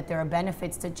good, that there are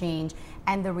benefits to change.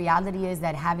 And the reality is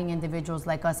that having individuals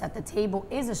like us at the table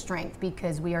is a strength,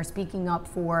 because we are speaking up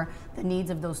for the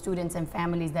needs of those students and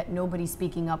families that nobody's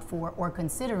speaking up for or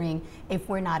considering if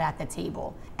we're not at the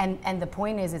table. And the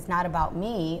point is, it's not about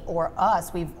me or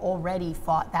us. We've already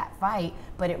fought that fight,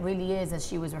 but it really is, as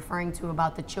she was referring to,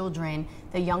 about the children,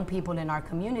 the young people in our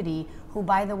community, who,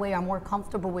 by the way, are more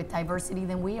comfortable with diversity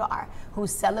than we are, who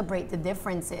celebrate the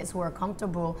differences, who are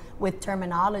comfortable with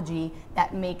terminology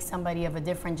that makes somebody of a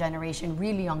different generation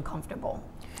really uncomfortable.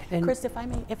 And Chris, if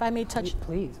I may touch,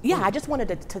 please. Yeah, I just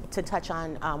wanted to touch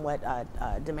on what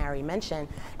Damari mentioned,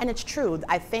 and it's true.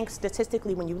 I think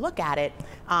statistically, when you look at it,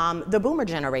 the Boomer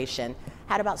generation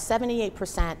had about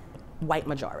 78% white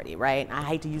majority, right? I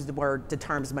hate to use the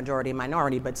terms majority and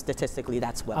minority, but statistically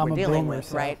that's what we're dealing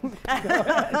with, right?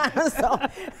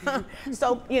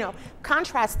 so, you know,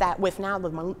 contrast that with now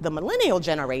the millennial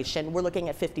generation, we're looking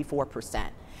at 54%.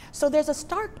 So there's a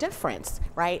stark difference,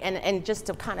 right? And just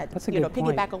to kind of,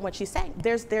 piggyback on what she's saying,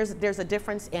 there's a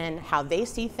difference in how they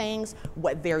see things,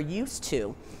 what they're used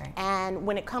to. Right. And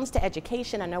when it comes to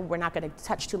education, I know we're not going to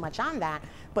touch too much on that,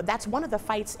 but that's one of the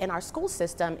fights in our school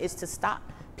system, is to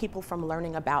stop people from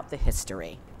learning about the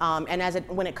history. And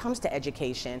when it comes to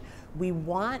education, we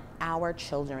want our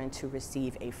children to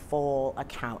receive a full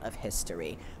account of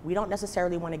history. We don't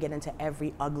necessarily want to get into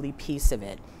every ugly piece of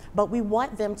it, but we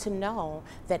want them to know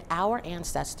that our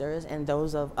ancestors and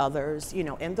those of others, you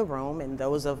know, in the room, and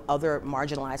those of other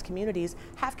marginalized communities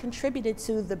have contributed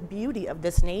to the beauty of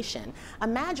this nation.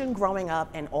 Imagine growing up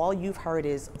and all you've heard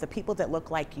is the people that look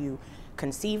like you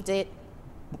conceived it,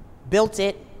 built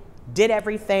it, did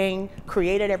everything,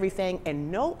 created everything,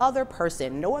 and no other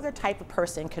person, no other type of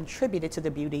person contributed to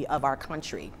the beauty of our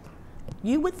country.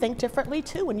 You would think differently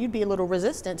too, and you'd be a little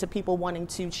resistant to people wanting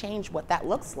to change what that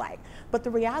looks like. But the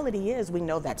reality is, we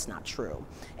know that's not true.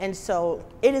 And so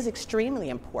it is extremely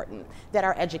important that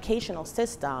our educational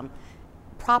system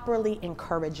properly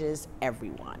encourages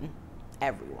everyone.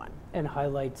 And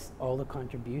highlights all the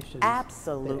contributions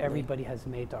that everybody has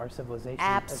made to our civilization.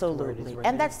 Absolutely.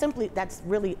 And that's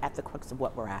really at the crux of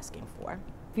what we're asking for.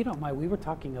 If you don't mind, we were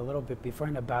talking a little bit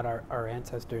beforehand about our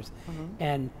ancestors.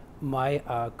 And my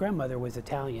grandmother was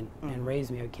Italian and raised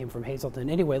me. I came from Hazleton.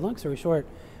 Anyway, long story short,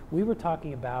 we were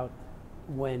talking about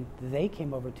when they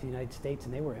came over to the United States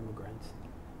and they were immigrants,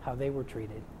 how they were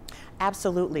treated.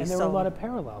 Absolutely. And there were a lot of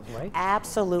parallels, right?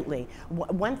 Absolutely.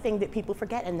 One thing that people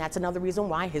forget, and that's another reason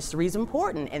why history is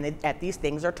important and that these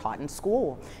things are taught in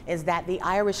school, is that the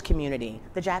Irish community,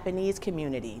 the Japanese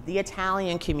community, the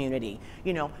Italian community,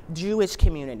 you know, Jewish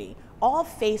community, all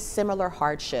face similar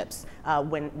hardships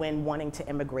when wanting to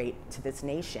immigrate to this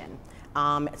nation.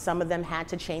 Some of them had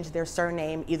to change their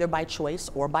surname either by choice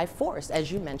or by force,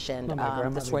 as you mentioned,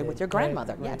 the story with your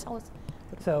grandmother. Right. Yeah, tell us.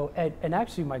 So, and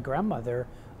actually my grandmother,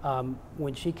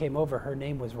 when she came over, her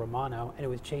name was Romano, and it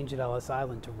was changed at Ellis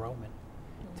Island to Roman,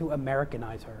 to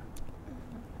Americanize her.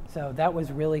 So that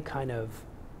was really kind of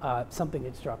something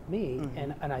that struck me,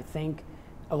 and I think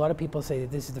a lot of people say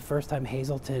that this is the first time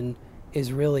Hazleton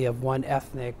is really of one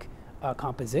ethnic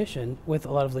composition with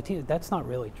a lot of Latinos. That's not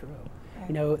really true. Right.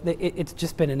 You know, it's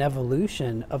just been an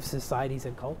evolution of societies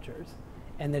and cultures,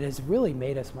 and that has really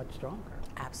made us much stronger.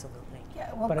 Absolutely.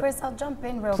 Yeah, well, Chris, I'll jump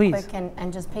in real quick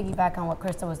and just piggyback on what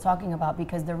Krista was talking about,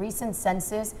 because the recent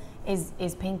census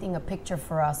is painting a picture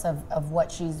for us of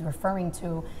what she's referring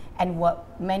to and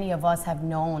what many of us have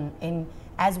known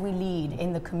as we lead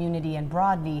in the community and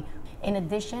broadly. In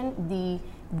addition, the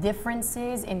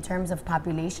differences in terms of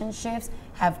population shifts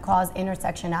have caused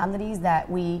intersectionalities that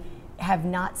we have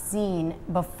not seen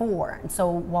before. And so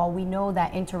while we know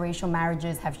that interracial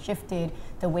marriages have shifted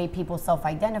the way people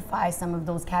self-identify, some of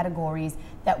those categories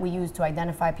that we use to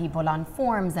identify people on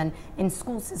forms and in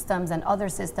school systems and other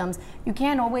systems, you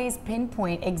can't always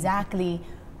pinpoint exactly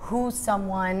who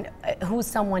someone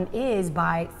is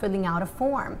by filling out a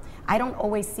form. I don't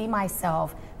always see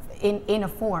myself in a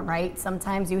form, right?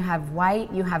 Sometimes you have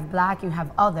white, you have black, you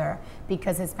have other,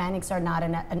 because Hispanics are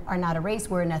not a race,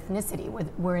 we're an ethnicity,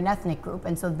 we're an ethnic group.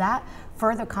 And so that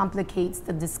further complicates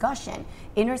the discussion.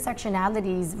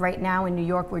 Intersectionalities, right now in New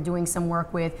York, we're doing some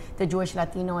work with the Jewish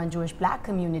Latino and Jewish Black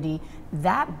community.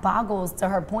 That boggles, to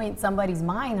her point, somebody's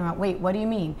mind around, wait, what do you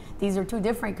mean? These are two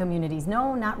different communities.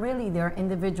 No, not really. There are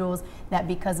individuals that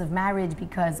because of marriage,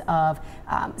 because of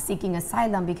seeking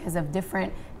asylum, because of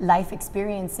different life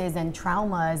experiences and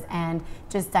traumas and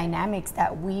just dynamics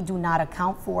that we do not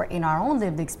account for in our own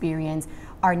lived experience,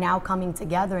 are now coming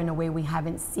together in a way we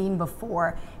haven't seen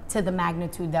before to the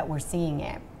magnitude that we're seeing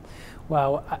it.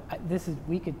 Well,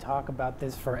 we could talk about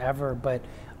this forever, but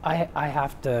I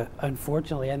have to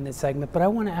unfortunately end this segment, but I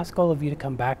want to ask all of you to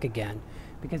come back again,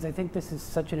 because I think this is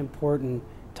such an important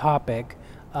topic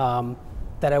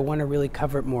that I want to really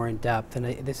cover it more in depth, and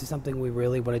this is something we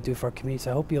really want to do for our community,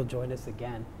 so I hope you'll join us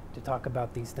again to talk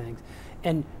about these things.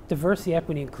 And diversity,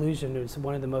 equity, inclusion is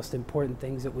one of the most important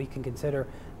things that we can consider,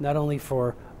 not only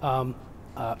for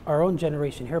our own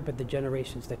generation here, but the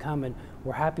generations to come. And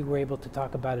we're happy we're able to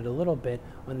talk about it a little bit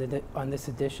on this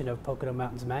edition of Pocono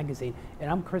Mountains Magazine.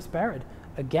 And I'm Chris Barrett,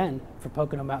 again, for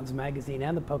Pocono Mountains Magazine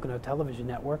and the Pocono Television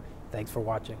Network. Thanks for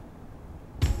watching.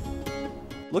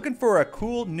 Looking for a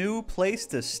cool new place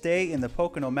to stay in the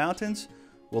Pocono Mountains?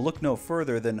 Well, look no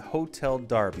further than Hotel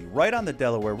Darby, right on the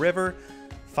Delaware River.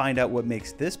 Find out what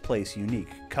makes this place unique,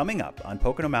 coming up on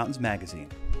Pocono Mountains Magazine.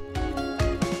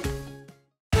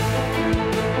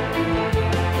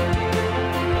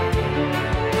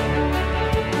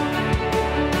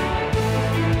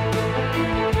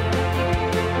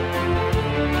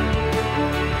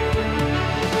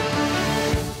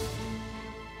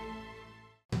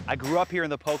 I grew up here in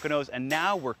the Poconos, and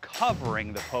now we're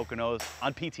covering the Poconos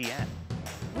on PTN.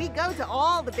 We go to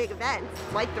all the big events,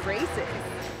 like the races.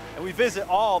 And we visit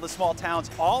all the small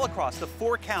towns all across the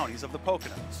 4 counties of the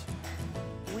Poconos.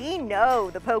 We know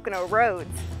the Pocono roads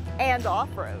and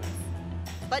off-roads.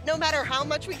 But no matter how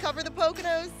much we cover the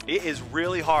Poconos, it is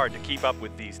really hard to keep up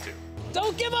with these two.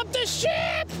 Don't give up the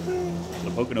ship!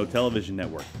 The Pocono Television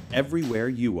Network, everywhere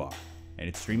you are. And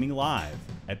it's streaming live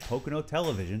at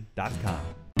PoconoTelevision.com.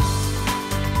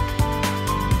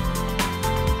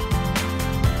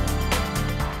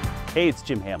 Hey, it's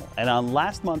Jim Hamill, and on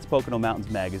last month's Pocono Mountains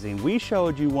Magazine, we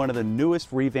showed you one of the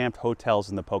newest revamped hotels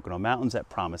in the Pocono Mountains at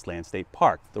Promised Land State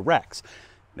Park, the Rex.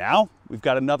 Now, we've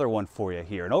got another one for you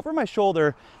here, and over my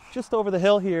shoulder, just over the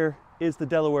hill here, is the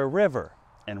Delaware River,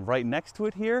 and right next to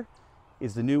it here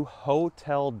is the new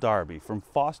Hotel Darby from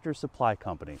Foster Supply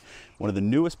Company, one of the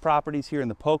newest properties here in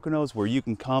the Poconos where you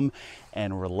can come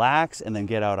and relax and then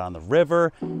get out on the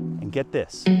river, and get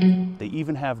this, they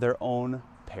even have their own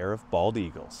pair of bald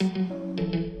eagles.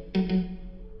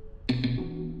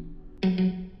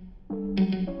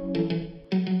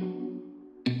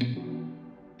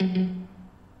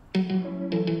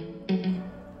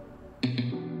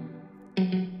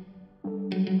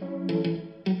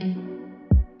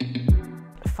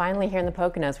 Finally here in the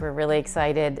Poconos, we're really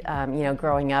excited. You know,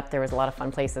 growing up, there was a lot of fun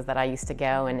places that I used to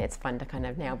go, and it's fun to kind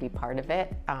of now be part of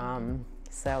it.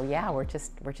 So yeah, we're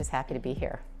just happy to be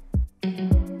here.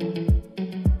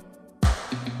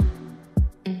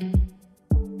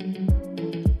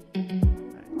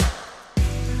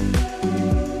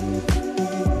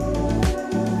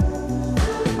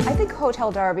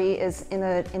 Hotel Darby is in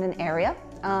an area,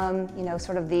 you know,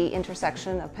 sort of the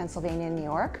intersection of Pennsylvania and New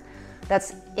York,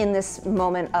 that's in this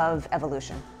moment of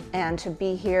evolution. And to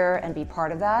be here and be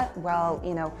part of that, well,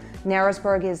 you know,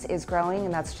 Narrowsburg is growing,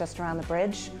 and that's just around the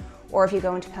bridge. Or if you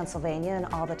go into Pennsylvania, and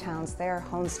all the towns there,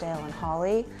 Honesdale and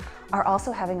Hawley, are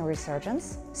also having a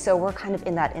resurgence. So we're kind of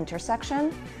in that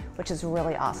intersection, which is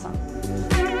really awesome.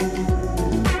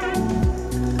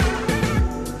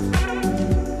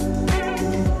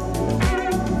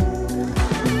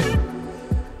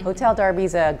 Hotel Darby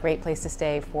is a great place to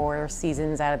stay 4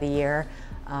 seasons out of the year.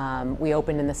 We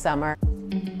opened in the summer.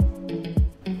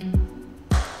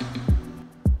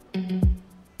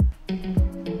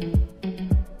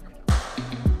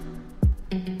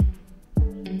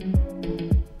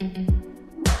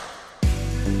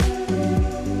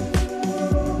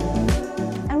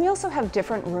 And we also have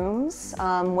different rooms,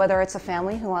 whether it's a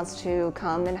family who wants to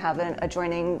come and have an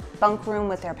adjoining bunk room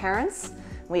with their parents.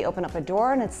 We open up a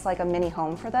door and it's like a mini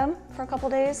home for them for a couple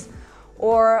days,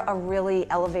 or a really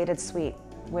elevated suite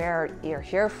where you're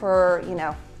here for, you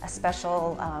know, a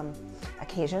special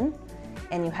occasion,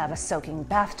 and you have a soaking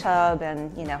bathtub,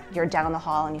 and you know, you're down the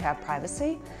hall and you have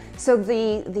privacy. So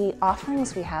the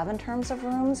offerings we have in terms of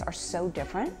rooms are so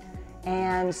different,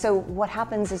 And so what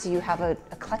happens is you have an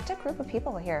eclectic group of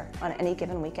people here on any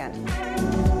given weekend.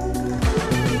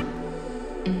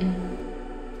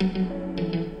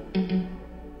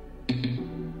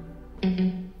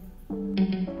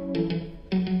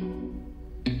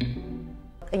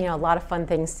 You know, a lot of fun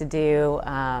things to do.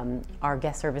 Our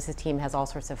guest services team has all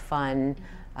sorts of fun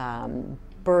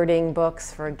birding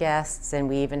books for guests, and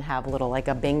we even have a little like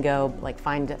a bingo, like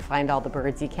find all the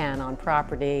birds you can on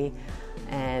property,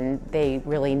 and they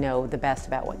really know the best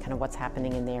about what's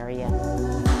happening in the area.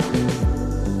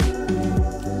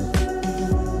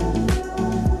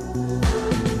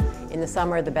 In the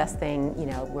summer, the best thing, you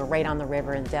know, we're right on the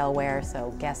river in Delaware,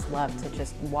 so guests love to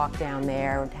just walk down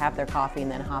there, have their coffee,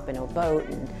 and then hop in a boat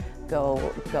and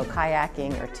go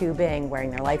kayaking or tubing, wearing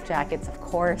their life jackets, of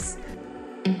course.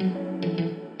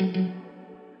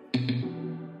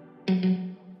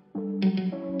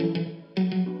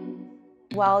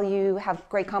 While you have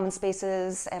great common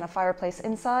spaces and a fireplace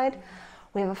inside,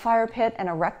 we have a fire pit and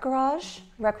a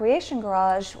recreation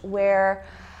garage, where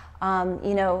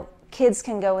you know, kids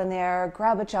can go in there,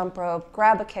 grab a jump rope,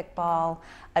 grab a kickball.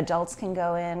 Adults can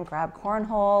go in, grab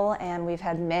cornhole, and we've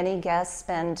had many guests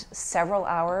spend several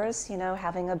hours, you know,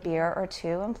 having a beer or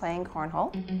two and playing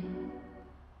cornhole.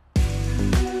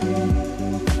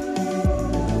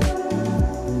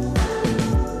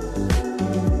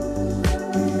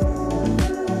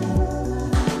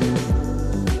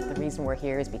 The reason we're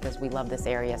here is because we love this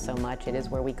area so much. It is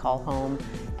where we call home,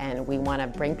 and we want to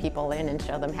bring people in and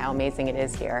show them how amazing it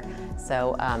is here.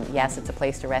 So yes, it's a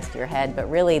place to rest your head, but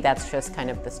really that's just kind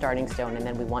of the starting stone, and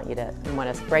then we want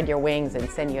to spread your wings and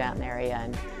send you out in the area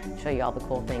and show you all the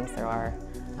cool things there are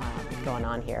going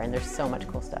on here, and there's so much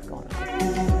cool stuff going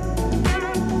on.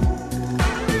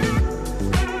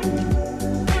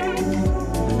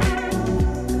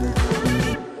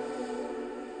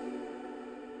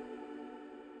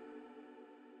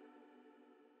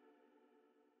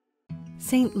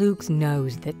 St. Luke's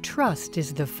knows that trust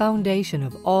is the foundation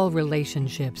of all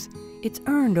relationships. It's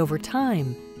earned over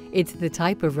time. It's the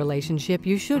type of relationship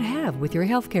you should have with your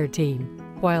healthcare team.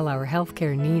 While our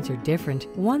healthcare needs are different,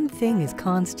 one thing is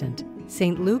constant.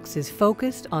 St. Luke's is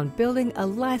focused on building a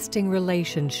lasting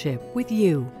relationship with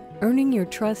you, earning your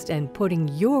trust and putting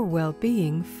your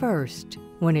well-being first.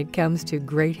 When it comes to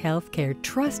great healthcare,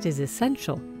 trust is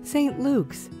essential. St.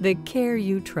 Luke's, the care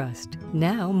you trust,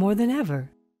 now more than ever.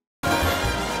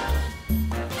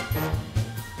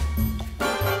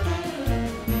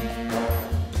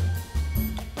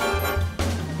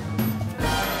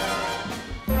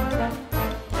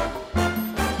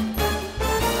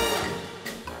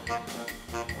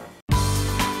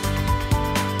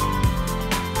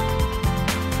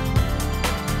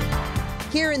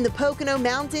 Here in the Pocono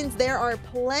Mountains, there are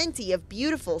plenty of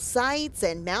beautiful sights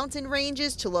and mountain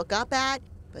ranges to look up at,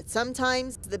 but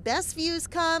sometimes the best views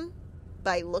come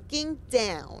by looking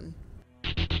down.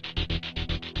 Here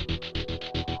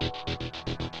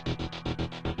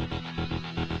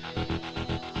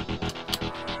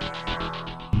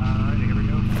we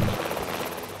go.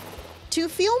 To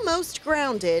feel most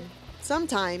grounded,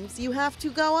 sometimes you have to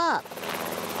go up.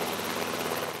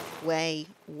 Way,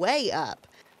 way up.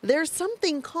 There's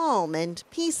something calm and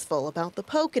peaceful about the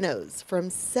Poconos from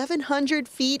 700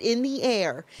 feet in the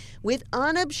air, with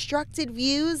unobstructed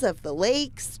views of the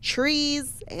lakes,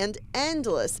 trees, and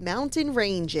endless mountain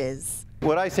ranges.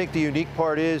 What I think the unique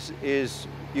part is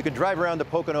you can drive around the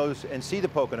Poconos and see the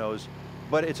Poconos,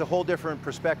 but it's a whole different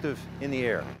perspective in the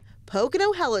air.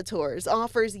 Pocono Helitours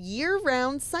offers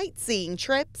year-round sightseeing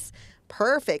trips,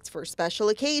 perfect for special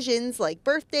occasions like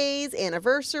birthdays,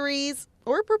 anniversaries,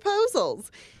 or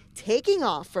proposals. Taking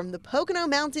off from the Pocono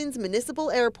Mountains Municipal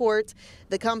Airport,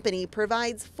 the company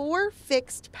provides 4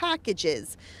 fixed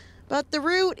packages, but the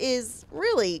route is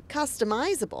really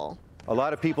customizable. A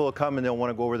lot of people will come and they'll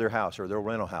want to go over their house or their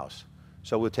rental house,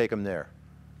 so we'll take them there.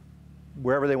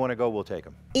 Wherever they want to go, we'll take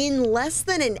them. In less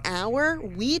than an hour,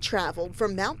 we traveled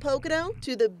from Mount Pocono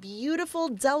to the beautiful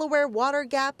Delaware Water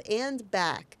Gap and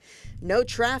back. No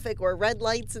traffic or red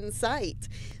lights in sight.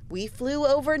 We flew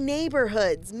over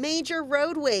neighborhoods, major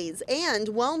roadways, and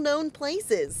well-known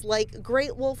places like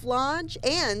Great Wolf Lodge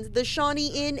and the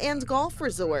Shawnee Inn and Golf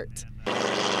Resort.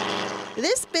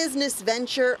 This business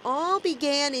venture all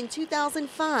began in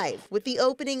 2005 with the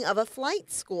opening of a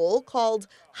flight school called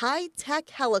High Tech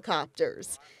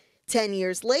Helicopters. 10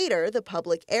 years later, the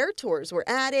public air tours were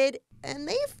added, and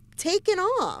they've taken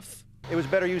off. It was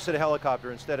better use of the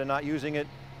helicopter. Instead of not using it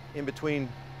in between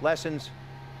lessons,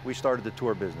 we started the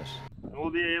tour business. We'll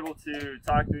be able to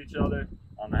talk to each other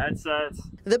on the headsets.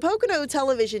 The Pocono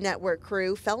Television Network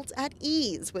crew felt at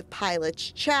ease with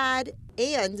pilots Chad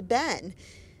and Ben.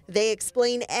 They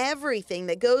explain everything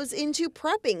that goes into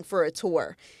prepping for a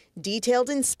tour. Detailed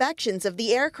inspections of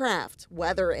the aircraft,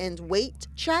 weather and weight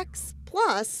checks,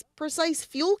 plus precise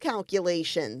fuel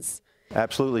calculations.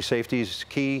 Absolutely, safety is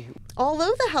key.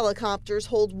 Although the helicopters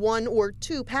hold 1 or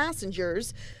 2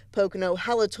 passengers, Pocono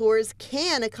Helitours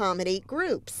can accommodate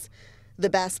groups. The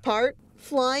best part?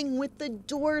 Flying with the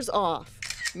doors off,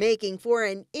 making for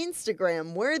an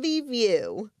Instagram-worthy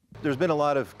view. There's been a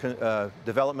lot of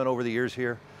development over the years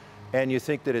here, and you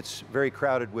think that it's very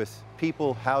crowded with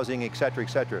people, housing, et cetera, et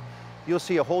cetera. You'll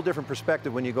see a whole different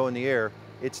perspective when you go in the air.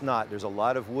 It's not. There's a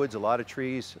lot of woods, a lot of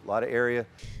trees, a lot of area.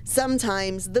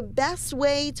 Sometimes the best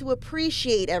way to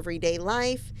appreciate everyday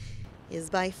life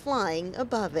is by flying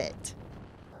above it.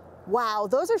 Wow,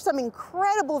 those are some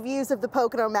incredible views of the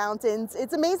Pocono Mountains.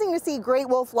 It's amazing to see Great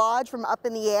Wolf Lodge from up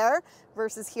in the air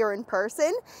versus here in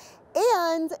person.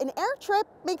 And an air trip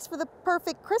makes for the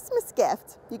perfect Christmas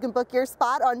gift. You can book your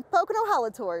spot on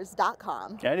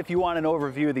PoconoHelitours.com. And if you want an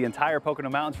overview of the entire Pocono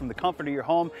Mountains from the comfort of your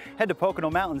home, head to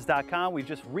PoconoMountains.com. We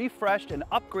just refreshed and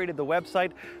upgraded the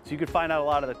website so you can find out a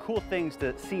lot of the cool things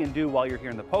to see and do while you're here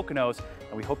in the Poconos.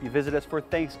 And we hope you visit us for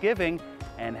Thanksgiving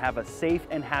and have a safe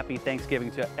and happy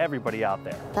Thanksgiving to everybody out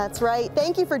there. That's right.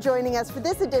 Thank you for joining us for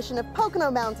this edition of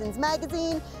Pocono Mountains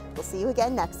Magazine. We'll see you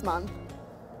again next month.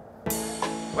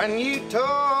 When you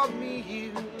told me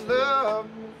you loved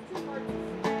me,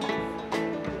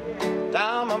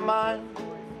 down my mind.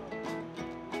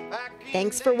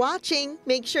 Thanks for watching.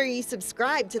 Make sure you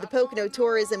subscribe to the Pocono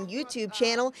Tourism YouTube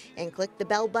channel and click the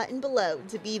bell button below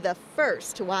to be the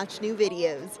first to watch new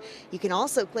videos. You can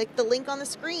also click the link on the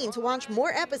screen to watch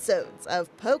more episodes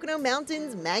of Pocono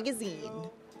Mountains Magazine.